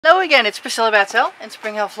Hello again, it's Priscilla Batzell in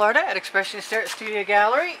Spring Hill, Florida at Expressionist Art Studio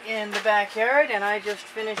Gallery in the backyard, and I just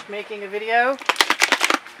finished making a video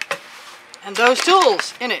and those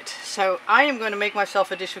tools in it. So I am going to make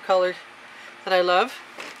myself a dish of color that I love,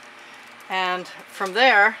 and from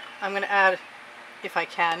there I'm going to add, if I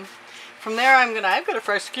can, from there I've got a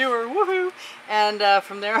fresh skewer, woohoo, and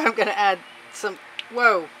from there I'm going to add some,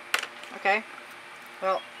 whoa, okay,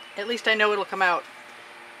 well at least I know it'll come out.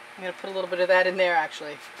 I'm going to put a little bit of that in there,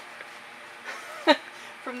 actually.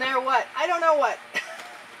 From there, what? I don't know what.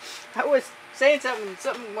 I was saying something,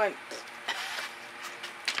 something went.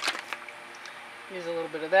 Use a little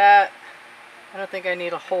bit of that. I don't think I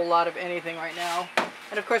need a whole lot of anything right now.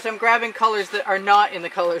 And of course, I'm grabbing colors that are not in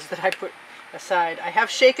the colors that I put aside. I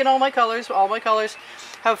have shaken all my colors. All my colors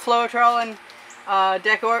have Floetrol and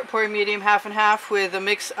Deco Art pouring medium half and half with a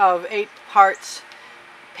mix of 8 parts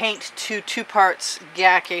paint to 2 parts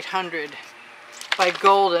GAC 800 by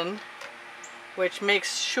Golden, which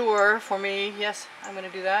makes sure for me, yes, I'm going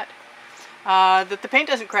to do that, that the paint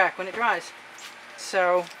doesn't crack when it dries.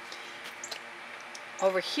 So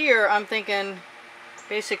over here I'm thinking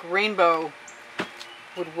basic rainbow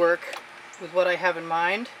would work with what I have in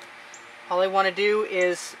mind. All I want to do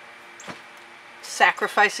is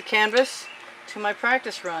sacrifice a canvas to my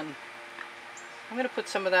practice run. I'm going to put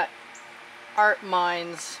some of that Art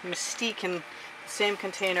Minds Mystique in the same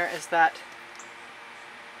container as that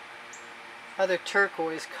other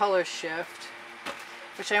turquoise color shift,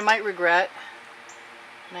 which I might regret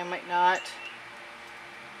and I might not.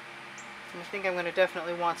 And I think I'm going to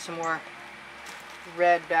definitely want some more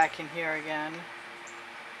red back in here again,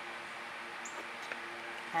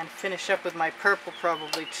 and finish up with my purple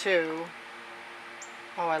probably too.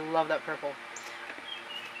 Oh, I love that purple.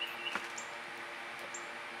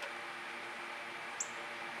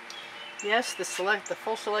 Yes, the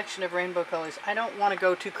full selection of rainbow colors. I don't want to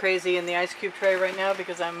go too crazy in the ice cube tray right now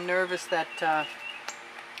because I'm nervous that,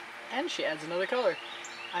 and she adds another color.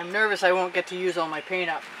 I'm nervous I won't get to use all my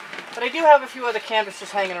paint up. But I do have a few other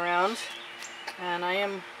canvases hanging around, and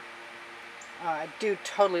I do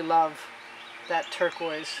totally love that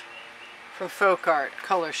turquoise from Folk Art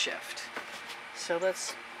color shift. So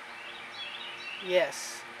let's,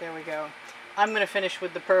 yes, there we go. I'm going to finish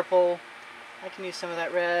with the purple. I can use some of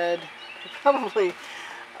that red. Probably,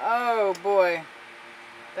 oh boy,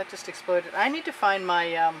 that just exploded. I need to find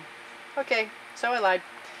my, okay, so I lied.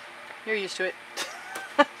 You're used to it.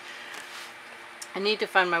 I need to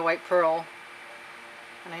find my white pearl,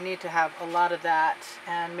 and I need to have a lot of that,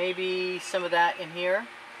 and maybe some of that in here,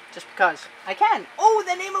 just because I can. Oh,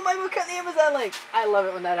 the name of my book on the Amazon link. I love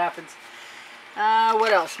it when that happens.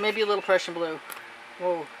 What else? Maybe a little Prussian blue.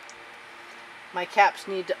 Whoa. My caps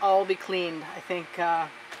need to all be cleaned. I think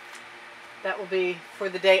that will be for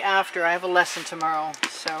the day after. I have a lesson tomorrow,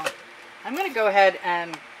 so I'm going to go ahead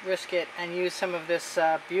and risk it and use some of this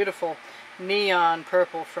beautiful neon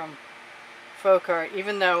purple from Folk Art,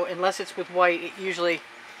 even though unless it's with white it usually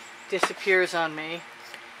disappears on me.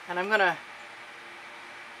 And I'm going to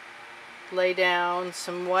lay down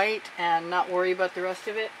some white and not worry about the rest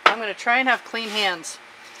of it. I'm going to try and have clean hands.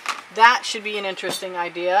 That should be an interesting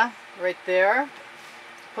idea right there.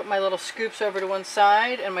 Put my little scoops over to one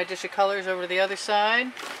side and my dish of colors over to the other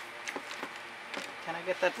side. Can I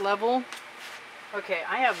get that level? Okay,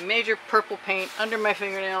 I have major purple paint under my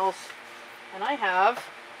fingernails, and I have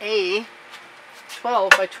a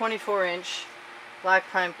 12 by 24 inch black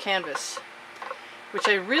prime canvas, which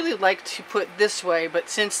I really like to put this way, but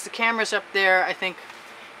since the camera's up there, I think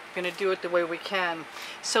I'm going to do it the way we can.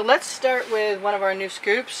 So let's start with one of our new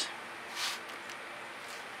scoops.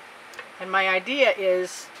 And my idea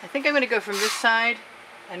is, I think I'm going to go from this side,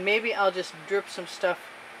 and maybe I'll just drip some stuff.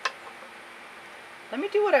 Let me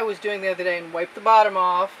do what I was doing the other day and wipe the bottom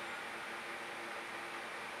off.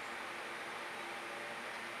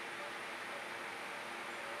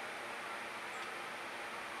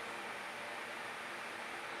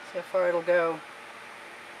 See how far it'll go.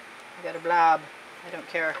 I got a blob. I don't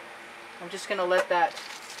care. I'm just going to let that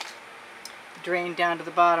drain down to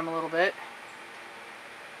the bottom a little bit,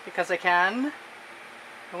 because I can.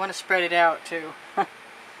 I want to spread it out too. I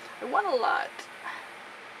want a lot.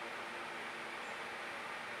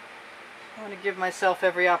 I want to give myself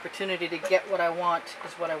every opportunity to get what I want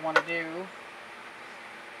is what I want to do,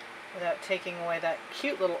 without taking away that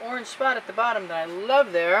cute little orange spot at the bottom that I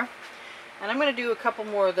love there. And I'm going to do a couple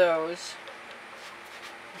more of those.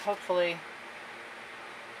 Hopefully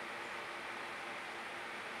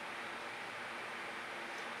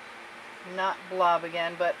not blob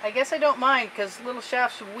again, but I guess I don't mind because little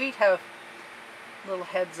shafts of wheat have little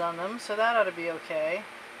heads on them, so that ought to be okay.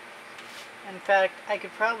 In fact, I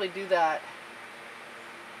could probably do that.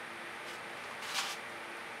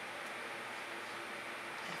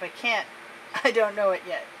 If I can't, I don't know it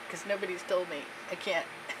yet, because nobody's told me I can't.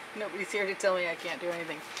 Nobody's here to tell me I can't do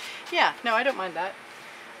anything. Yeah, no, I don't mind that.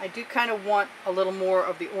 I do kind of want a little more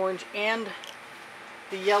of the orange and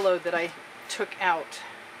the yellow that I took out.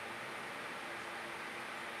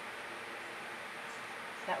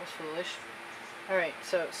 That was foolish. Alright,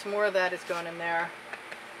 so some more of that is going in there.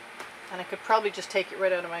 And I could probably just take it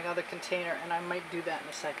right out of my other container, and I might do that in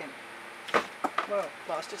a second. Whoa,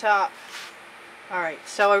 lost a top. Alright,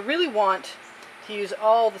 so I really want to use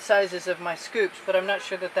all the sizes of my scoops, but I'm not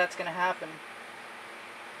sure that that's going to happen.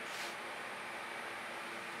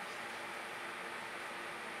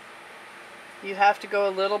 You have to go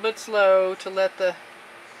a little bit slow to let the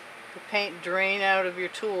paint drain out of your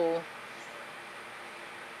tool.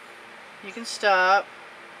 You can stop.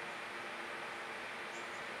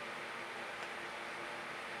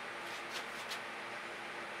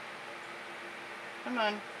 Come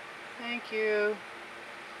on. Thank you.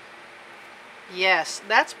 Yes,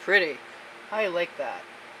 that's pretty. I like that.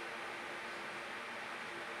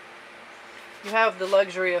 You have the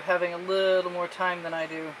luxury of having a little more time than I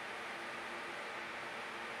do.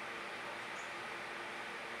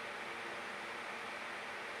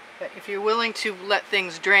 But if you're willing to let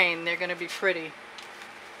things drain, they're going to be pretty.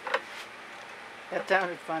 That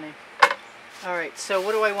sounded funny. Alright, so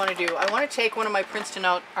what do I want to do? I want to take one of my Princeton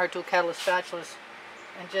Art Tool Catalyst spatulas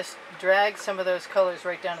and just drag some of those colors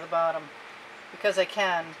right down to the bottom, because I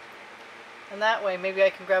can. And that way maybe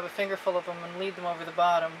I can grab a fingerful of them and lead them over the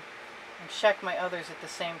bottom and check my others at the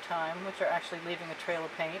same time, which are actually leaving a trail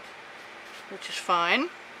of paint, which is fine.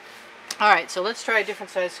 Alright, so let's try a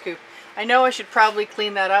different size scoop. I know I should probably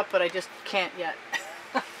clean that up, but I just can't yet.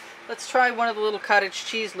 Let's try one of the little cottage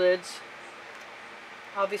cheese lids.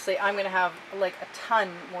 Obviously I'm going to have like a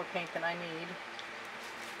ton more paint than I need.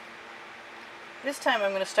 This time I'm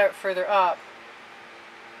going to start further up.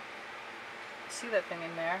 See that thing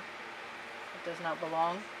in there? It does not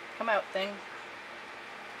belong. Come out, thing.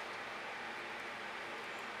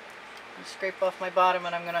 And scrape off my bottom,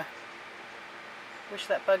 and I'm going to wish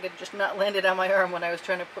that bug had just not landed on my arm when I was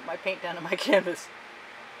trying to put my paint down on my canvas.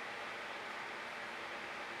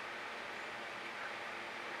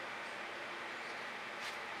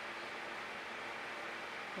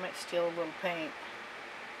 I might steal a little paint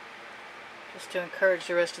just to encourage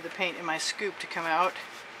the rest of the paint in my scoop to come out.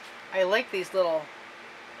 I like these little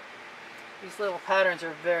patterns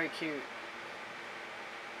are very cute.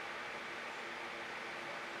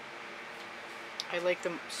 I like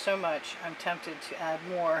them so much, I'm tempted to add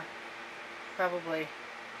more, probably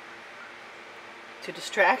to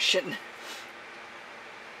distraction.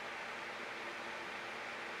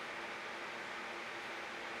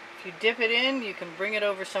 If you dip it in, you can bring it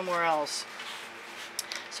over somewhere else.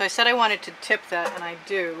 So I said I wanted to tip that, and I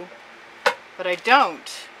do, but I don't.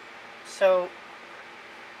 So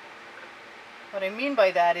what I mean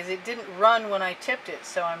by that is it didn't run when I tipped it,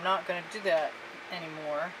 so I'm not going to do that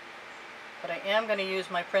anymore. But I am going to use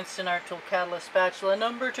my Princeton Art Tool Catalyst spatula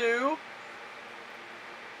number 2.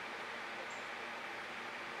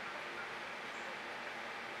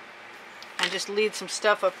 And just lead some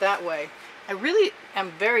stuff up that way. I really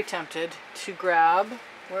am very tempted to grab,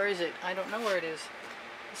 where is it? I don't know where it is.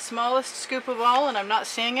 The smallest scoop of all, and I'm not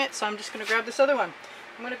seeing it, so I'm just going to grab this other one.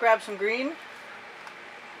 I'm going to grab some green,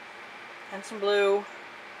 and some blue,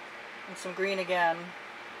 and some green again.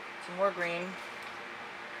 Some more green.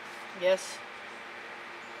 Yes.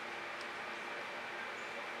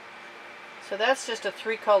 So that's just a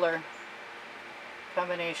 3-color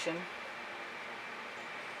combination.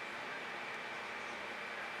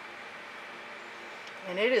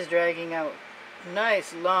 And it is dragging out a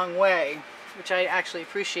nice long way, which I actually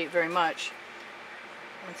appreciate very much.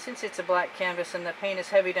 And since it's a black canvas and the paint is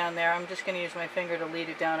heavy down there, I'm just going to use my finger to lead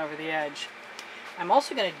it down over the edge. I'm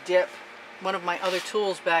also going to dip one of my other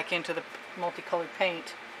tools back into the multicolored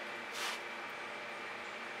paint.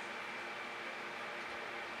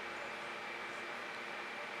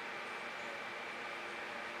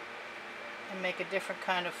 And make a different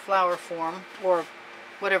kind of flower form, or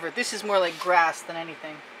whatever. This is more like grass than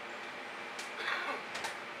anything.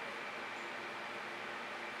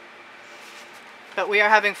 But we are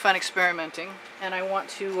having fun experimenting, and I want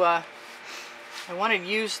to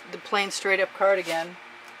use the plain straight up card again.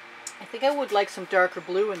 I think I would like some darker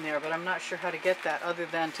blue in there, but I'm not sure how to get that other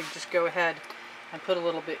than to just go ahead and put a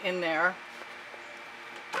little bit in there.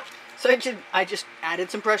 So I just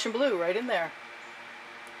added some Prussian blue right in there.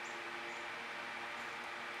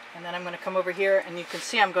 And then I'm going to come over here, and you can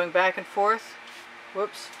see I'm going back and forth.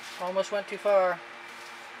 Whoops. Almost went too far.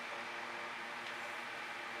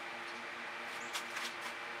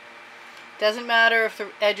 Doesn't matter if the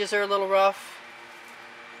edges are a little rough.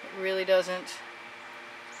 It really doesn't.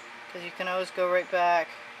 Because you can always go right back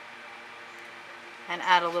and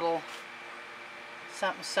add a little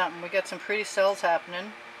something something. We got some pretty cells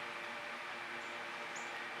happening.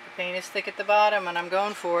 The paint is thick at the bottom and I'm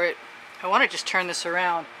going for it. I want to just turn this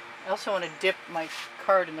around. I also want to dip my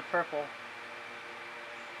card in the purple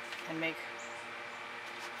and make,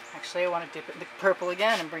 actually I want to dip it in the purple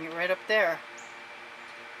again and bring it right up there.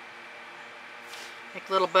 Make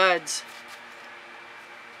little buds.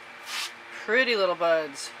 Pretty little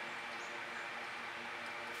buds.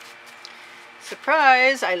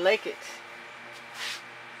 Surprise, I like it.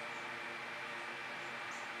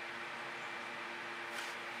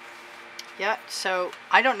 Yeah, so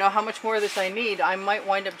I don't know how much more of this I need. I might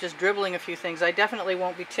wind up just dribbling a few things. I definitely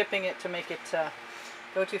won't be tipping it to make it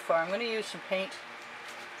go too far. I'm going to use some paint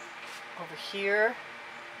over here.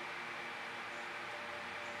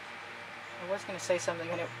 I was going to say something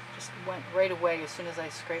and it just went right away as soon as I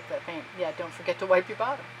scraped that paint. Yeah, don't forget to wipe your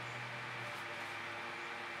bottom.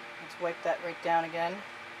 Let's wipe that right down again.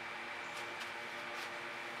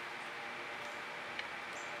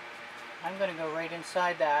 I'm going to go right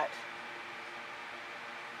inside that.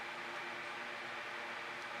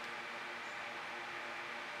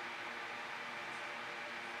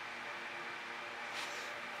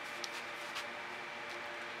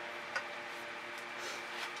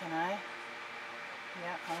 Can I?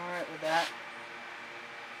 Yeah, I'm alright with that.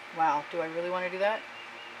 Wow, do I really want to do that?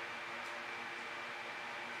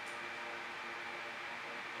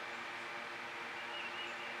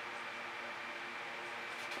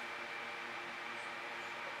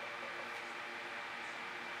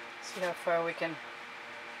 See how far we can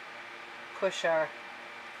push our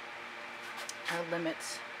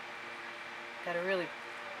limits. Got a really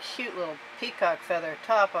cute little peacock feather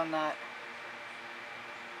top on that.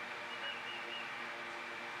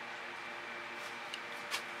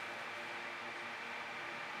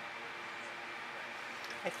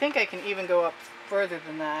 I think I can even go up further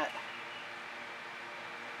than that.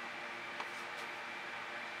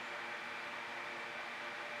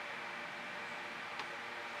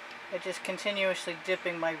 By just continuously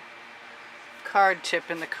dipping my card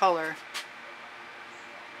tip in the color.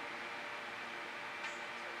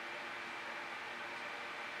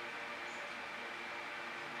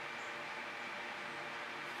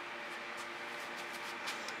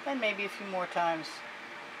 And maybe a few more times.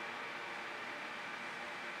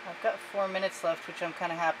 I've got 4 minutes left, which I'm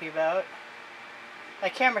kind of happy about. My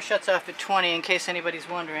camera shuts off at 20 in case anybody's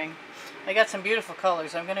wondering. I got some beautiful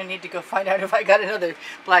colors. I'm going to need to go find out if I got another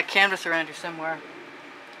black canvas around here somewhere.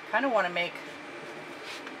 Kind of want to make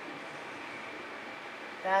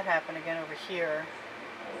that happen again over here.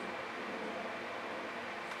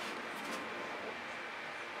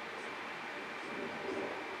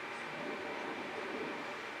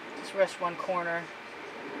 Just rest one corner.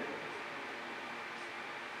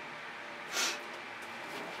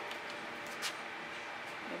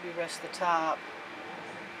 Maybe rest the top.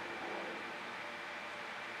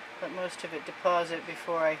 Let most of it deposit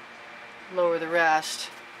before I lower the rest.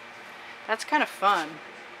 That's kind of fun.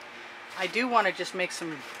 I do want to just make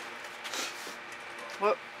some...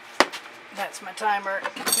 Whoop. That's my timer.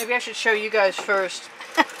 Maybe I should show you guys first.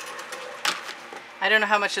 I don't know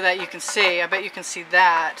how much of that you can see. I bet you can see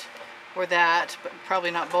that or that, but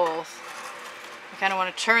probably not both. I kind of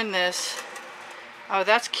want to turn this. Oh,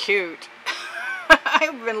 that's cute.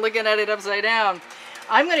 I've been looking at it upside down.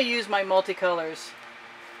 I'm going to use my multicolors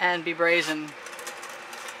and be brazen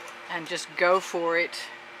and just go for it.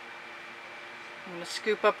 I'm going to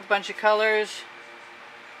scoop up a bunch of colors.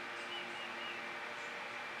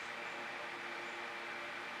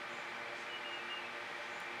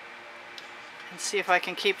 And see if I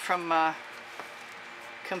can keep from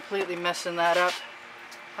completely messing that up.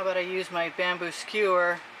 How about I use my bamboo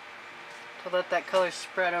skewer to let that color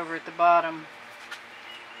spread over at the bottom.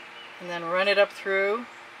 And then run it up through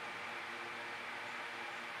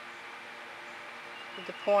with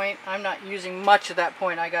the point. I'm not using much of that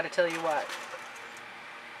point, I gotta tell you what.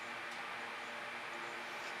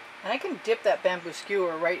 And I can dip that bamboo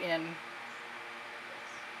skewer right in and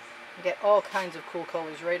get all kinds of cool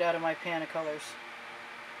colors right out of my pan of colors.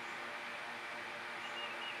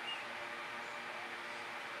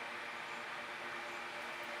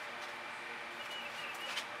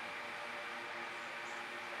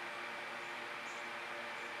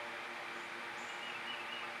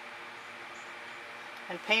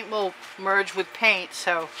 And paint will merge with paint,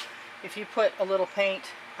 so if you put a little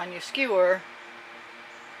paint on your skewer,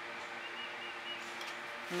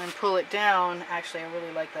 and then pull it down. Actually, I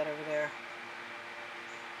really like that over there.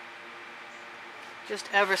 Just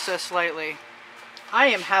ever so slightly. I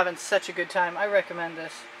am having such a good time. I recommend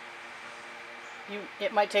this.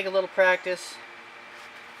 It might take a little practice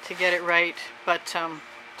to get it right, but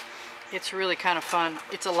it's really kind of fun.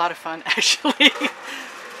 It's a lot of fun, actually.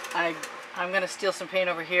 I'm going to steal some paint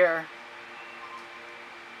over here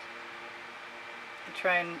and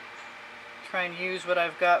try and use what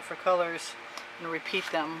I've got for colors and repeat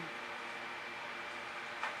them.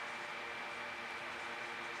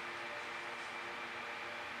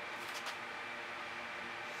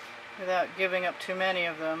 Without giving up too many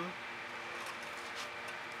of them.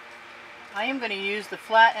 I am going to use the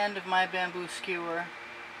flat end of my bamboo skewer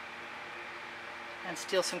and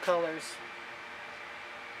steal some colors.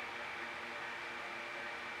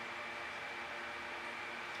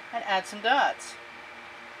 And add some dots.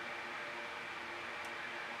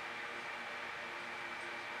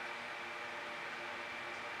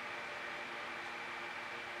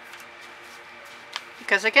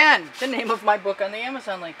 Because again, the name of my book on the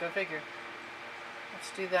Amazon link, go figure.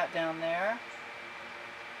 Let's do that down there.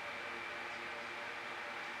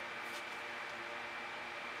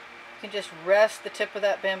 You can just rest the tip of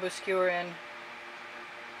that bamboo skewer in.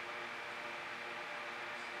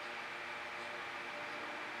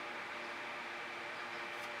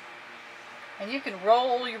 And you can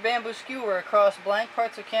roll your bamboo skewer across blank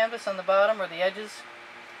parts of canvas on the bottom or the edges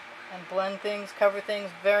and blend things, cover things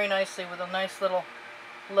very nicely with a nice little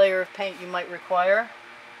layer of paint you might require.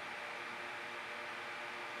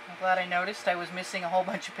 I'm glad I noticed I was missing a whole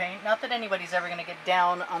bunch of paint. Not that anybody's ever going to get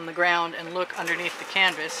down on the ground and look underneath the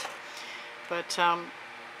canvas, but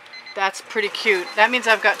that's pretty cute. That means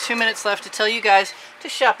I've got 2 minutes left to tell you guys to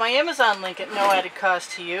shop my Amazon link at no added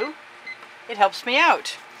cost to you. It helps me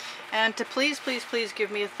out. And to please, please, please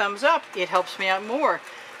give me a thumbs up. It helps me out more.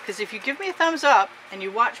 Because if you give me a thumbs up and you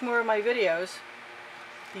watch more of my videos,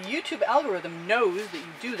 the YouTube algorithm knows that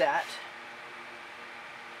you do that.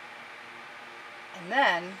 And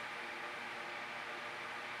then,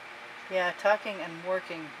 yeah, talking and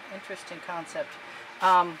working, interesting concept.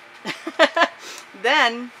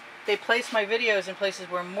 Then they place my videos in places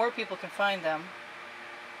where more people can find them.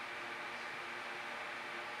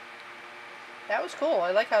 That was cool.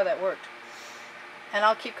 I like how that worked. And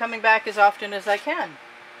I'll keep coming back as often as I can.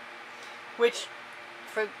 Which,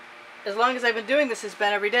 for as long as I've been doing this, has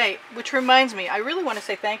been every day. Which reminds me, I really want to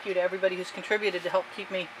say thank you to everybody who's contributed to help keep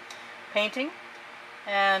me painting.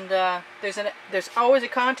 And there's always a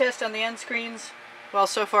contest on the end screens. Well,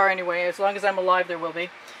 so far anyway. As long as I'm alive, there will be.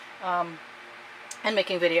 And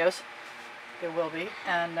making videos, there will be.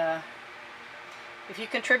 And if you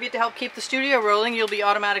contribute to help keep the studio rolling, you'll be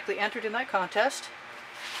automatically entered in that contest,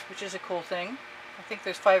 which is a cool thing. I think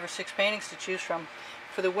there's 5 or 6 paintings to choose from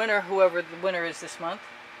for the winner, whoever the winner is this month.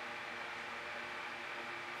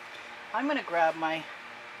 I'm going to grab my...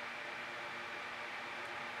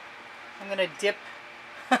 I'm going to dip...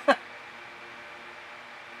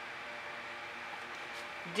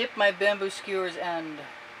 dip my bamboo skewer's end.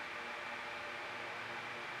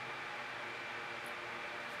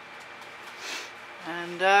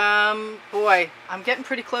 And boy, I'm getting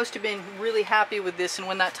pretty close to being really happy with this, and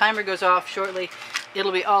when that timer goes off shortly,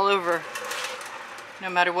 it'll be all over, no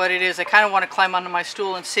matter what it is. I kind of want to climb onto my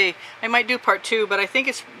stool and see. I might do part 2, but I think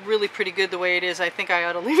it's really pretty good the way it is. I think I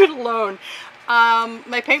ought to leave it alone.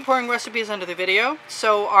 My paint pouring recipe is under the video.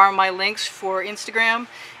 So are my links for Instagram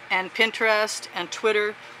and Pinterest and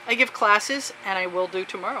Twitter. I give classes, and I will do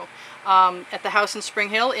tomorrow, at the house in Spring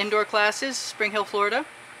Hill, indoor classes, Spring Hill, Florida.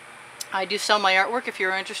 I do sell my artwork. If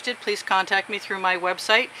you're interested, please contact me through my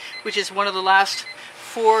website, which is one of the last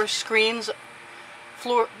 4 screens.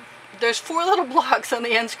 There's 4 little blocks on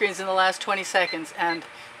the end screens in the last 20 seconds, and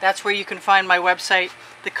that's where you can find my website,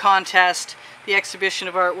 the contest, the exhibition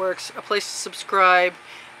of artworks, a place to subscribe,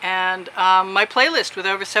 and my playlist with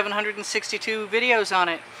over 762 videos on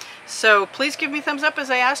it. So please give me thumbs up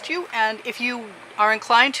as I asked you, and if you are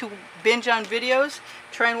inclined to binge on videos,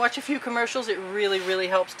 try and watch a few commercials. It really, really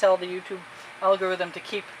helps tell the YouTube algorithm to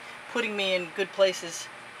keep putting me in good places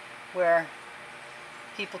where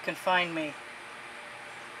people can find me.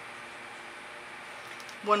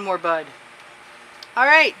 One more bud.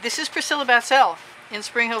 Alright, this is Priscilla Batzell in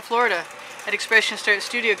Spring Hill, Florida at Expressionist Art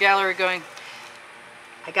Studio Gallery going,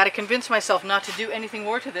 I gotta convince myself not to do anything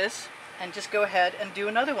more to this and just go ahead and do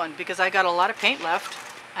another one because I got a lot of paint left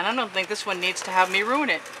and I don't think this one needs to have me ruin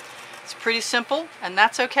it. It's pretty simple, and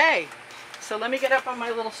that's okay. So let me get up on my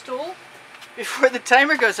little stool before the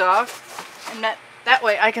timer goes off, and that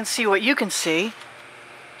way I can see what you can see.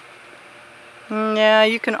 Yeah,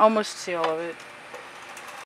 you can almost see all of it.